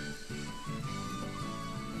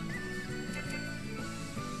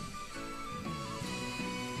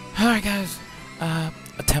 Alright guys,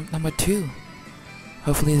 attempt number 2.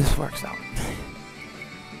 Hopefully this works out.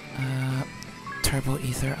 Turbo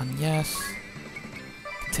Ether on yes.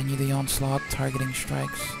 Continue the onslaught, targeting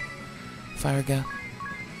strikes. Fire gun.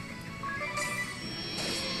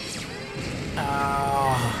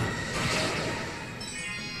 Oh.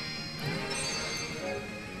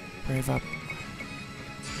 Brave up.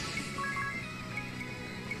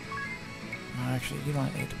 No, actually, you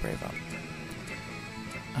don't need to brave up.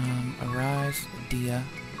 Arise, Dia.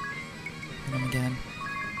 Hit him again.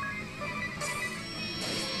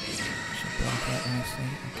 Should block that nicely.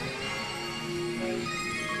 Okay.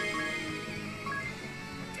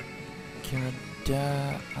 Kirida,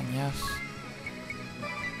 yes.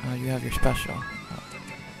 You have your special.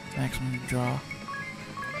 Maximum draw.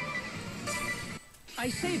 I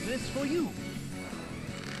saved this for you.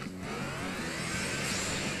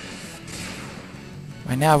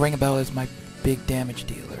 Right now, Ring a Bell is my big damage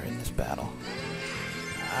dealer in this battle.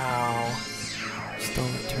 Ow. Stole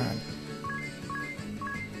a turn.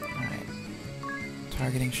 Alright.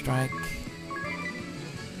 Targeting strike.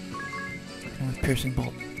 And with piercing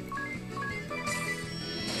bolt.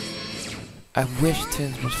 I wish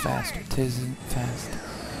Tiz was faster. Tiz isn't fast.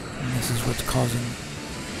 And this is what's causing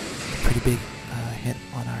a pretty big hit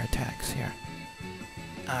on our attacks here.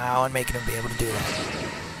 Ow, and making him be able to do that.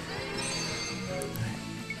 Alright.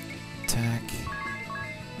 Attack.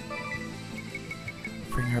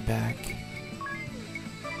 Bring her back.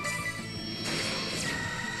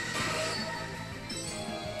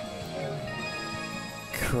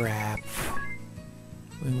 Crap.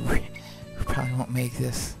 We probably won't make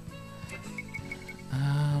this.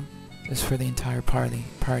 This is for the entire party.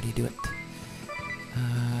 Do it.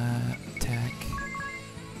 Attack.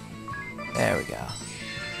 There we go.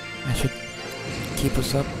 That should keep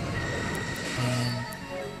us up.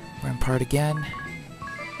 Rampart again.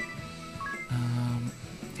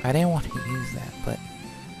 I didn't want to use that, but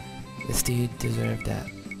this dude deserved that,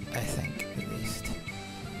 I think, at least.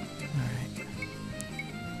 Alright.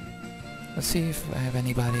 Let's see if I have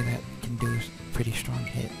anybody that can do a pretty strong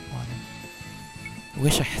hit on him. I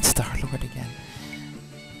wish I had Star-Lord again.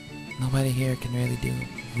 Nobody here can really do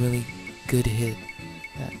really good hit.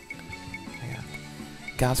 That I got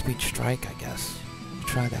Godspeed Strike, I guess.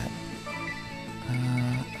 Try that.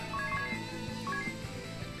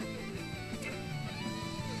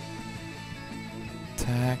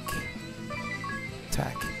 Attack.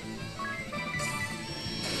 Attack.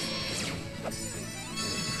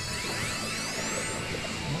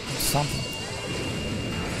 Something.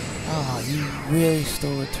 Oh, you really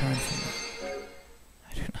stole a turn from me.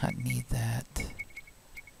 I do not need that.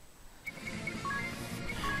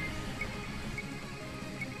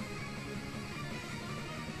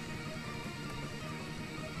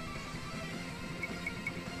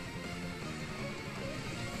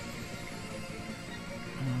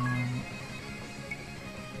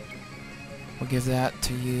 We'll give that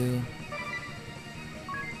to you.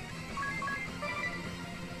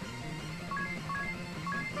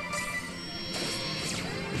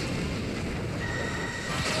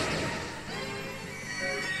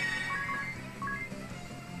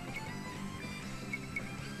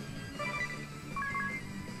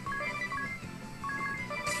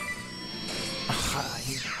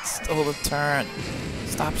 He stole a turn.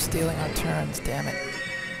 Stop stealing our turns, damn it.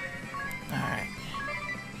 Alright.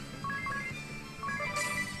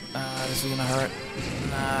 This is gonna hurt.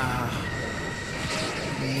 Nah.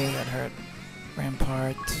 I knew that hurt.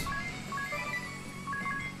 Rampart.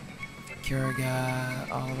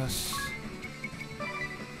 Kiriga, all of us.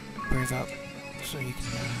 Brave up so you can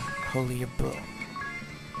holy your bow.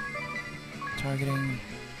 Targeting.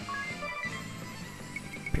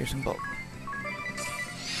 Piercing bolt.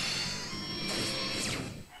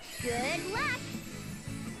 Good luck!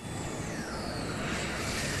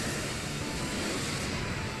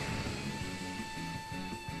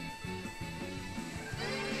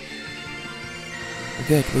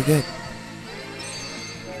 We're good.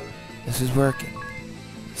 This is working.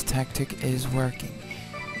 This tactic is working.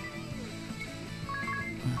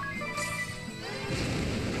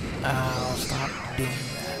 Oh, stop doing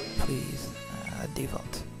that, please.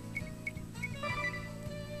 Default.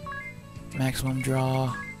 Maximum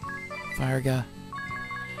draw. Fire guy.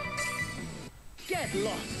 Get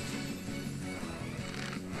lost!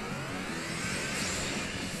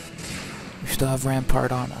 We still have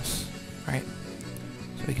Rampart on us, right?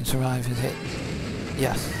 So we can survive his hit.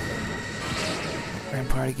 Yes.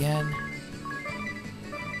 Rampart again.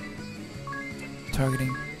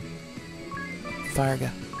 Targeting. Fire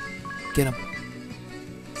guy. Get him.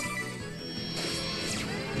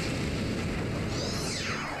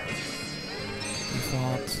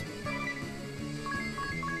 Default.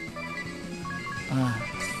 Come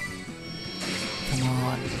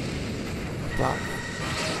on. Block.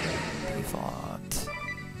 Default.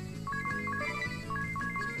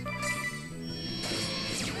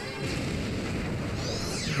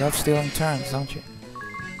 You love stealing turns, don't you?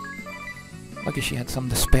 Lucky she had some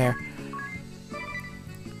to spare.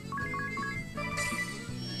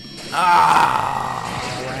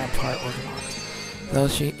 Ah, Rampart was locked. Though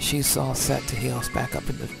she's all set to heal us back up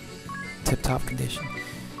into tip-top condition.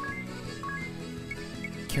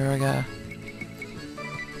 Kiriga.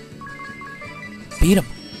 Beat him.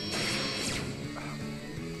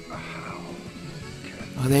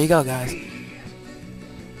 Oh, there you go, guys.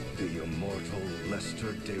 The immortal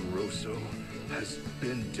Lester de Rosso has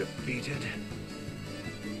been defeated.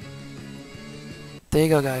 There you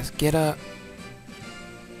go, guys. Get a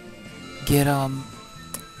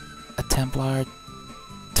Templar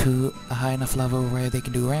to a high enough level where they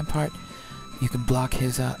can do Rampart. You can block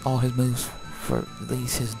his all his moves, for at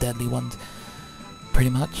least his deadly ones, pretty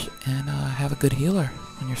much, and have a good healer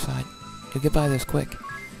on your side. You'll get by this quick.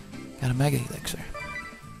 Got a Mega Elixir.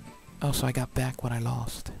 Oh, so I got back what I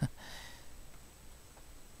lost.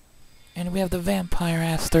 And we have the Vampire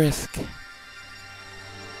Asterisk.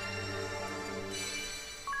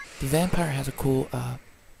 The Vampire has a cool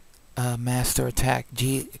master attack,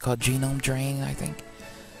 called Genome Drain, I think.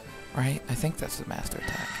 Right? I think that's the master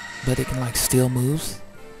attack. But it can like steal moves.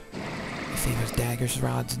 It favors daggers,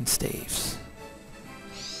 rods, and staves.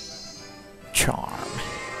 Charm.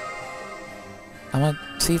 I'm gonna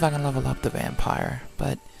see if I can level up the Vampire,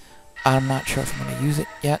 but I'm not sure if I'm gonna use it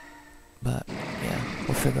yet. But yeah,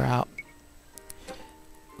 we'll figure out.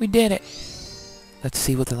 We did it! Let's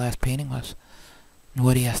see what the last painting was and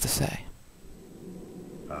what he has to say.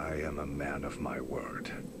 I am a man of my word.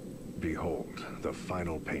 Behold, the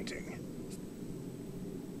final painting.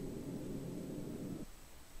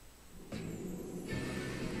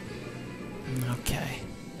 Okay.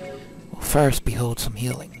 Well, first, behold some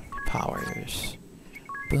healing powers.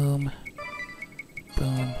 Boom.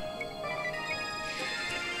 Boom.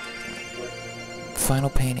 Final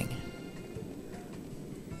painting.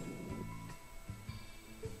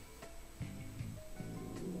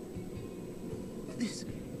 This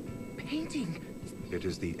painting. It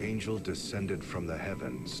is the angel descended from the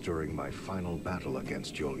heavens during my final battle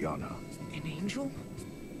against Juliana. An angel?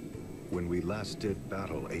 When we last did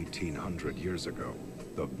battle 1800 years ago,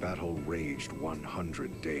 the battle raged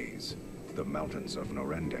 100 days. The mountains of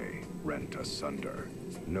Norende rent asunder.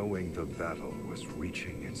 Knowing the battle was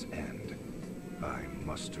reaching its end, I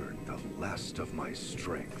mustered the last of my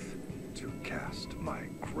strength to cast my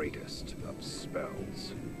greatest of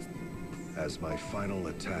spells. As my final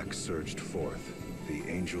attack surged forth, the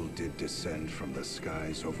angel did descend from the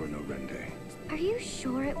skies over Norende. Are you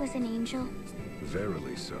sure it was an angel?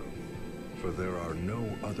 Verily so, for there are no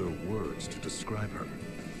other words to describe her.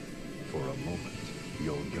 For a moment,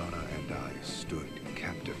 Juliana and I stood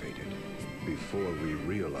captivated. Before we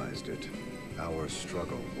realized it, our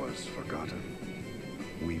struggle was forgotten.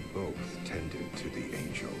 We both tended to the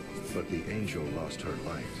angel, but the angel lost her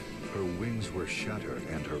light. Her wings were shattered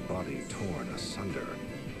and her body torn asunder.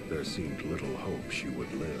 There seemed little hope she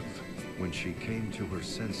would live. When she came to her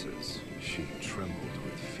senses, she trembled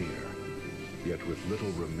with fear. Yet with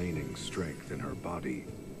little remaining strength in her body,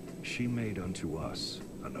 she made unto us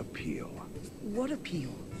an appeal. What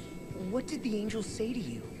appeal? What did the angel say to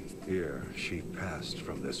you? Ere she passed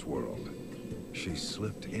from this world, she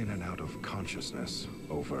slipped in and out of consciousness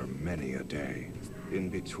over many a day. In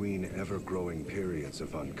between ever-growing periods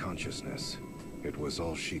of unconsciousness, it was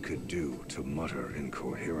all she could do to mutter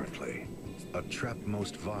incoherently. A trap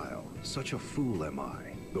most vile, such a fool am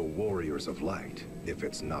I. The warriors of light, if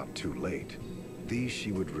it's not too late. These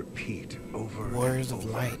she would repeat over Warriors and of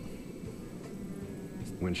over. Light.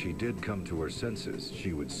 When she did come to her senses,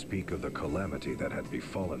 she would speak of the calamity that had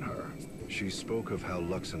befallen her. She spoke of how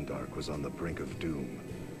Luxemdark was on the brink of doom,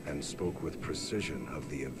 and spoke with precision of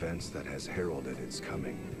the events that has heralded its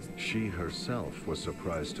coming. She herself was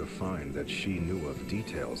surprised to find that she knew of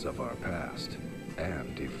details of our past,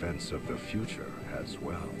 and events of the future as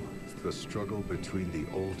well. The struggle between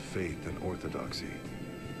the old faith and orthodoxy,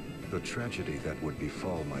 the tragedy that would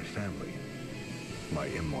befall my family, my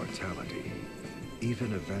immortality,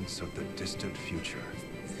 even events of the distant future.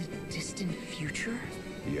 The distant future?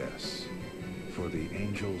 Yes, for the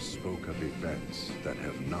angel spoke of events that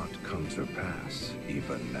have not come to pass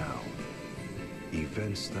even now.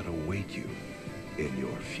 Events that await you in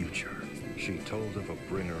your future. She told of a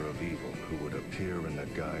bringer of evil who would appear in the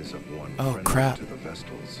guise of one friendly to the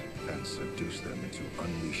Vestals and seduce them into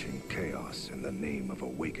unleashing chaos in the name of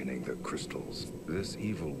awakening the crystals. This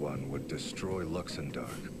evil one would destroy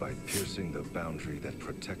Luxemdark by piercing the boundary that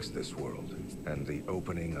protects this world, and the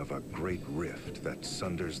opening of a great rift that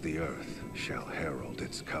sunders the earth shall herald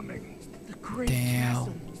its coming. The Great Damn.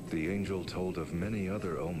 Chasm. The angel told of many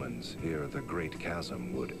other omens ere the great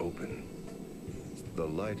chasm would open. The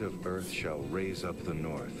light of earth shall raise up the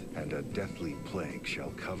north, and a deathly plague shall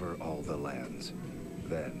cover all the lands.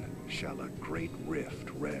 Then shall a great rift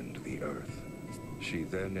rend the earth. She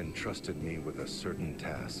then entrusted me with a certain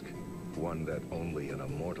task, one that only an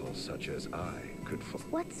immortal such as I could fulfill.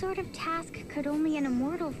 What sort of task could only an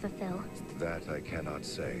immortal fulfill? That I cannot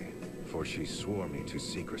say, for she swore me to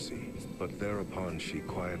secrecy. But thereupon she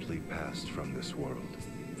quietly passed from this world.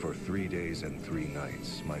 For 3 days and 3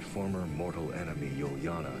 nights, my former mortal enemy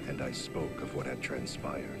Yuliana and I spoke of what had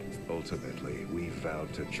transpired. Ultimately, we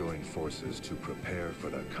vowed to join forces to prepare for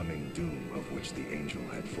the coming doom of which the angel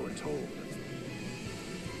had foretold.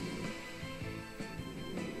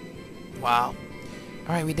 Wow.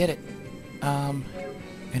 Alright, we did it.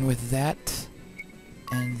 And with that,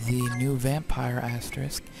 and the new vampire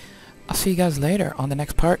asterisk, I'll see you guys later on the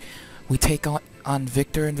next part. We take on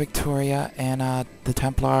Victor and Victoria and the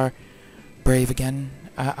Templar Brave again.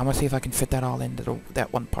 I'm gonna see if I can fit that all into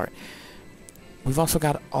that one part. We've also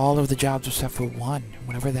got all of the jobs except for one,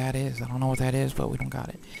 whatever that is. I don't know what that is, but we don't got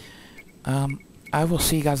it. I will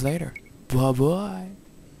see you guys later. Bye bye.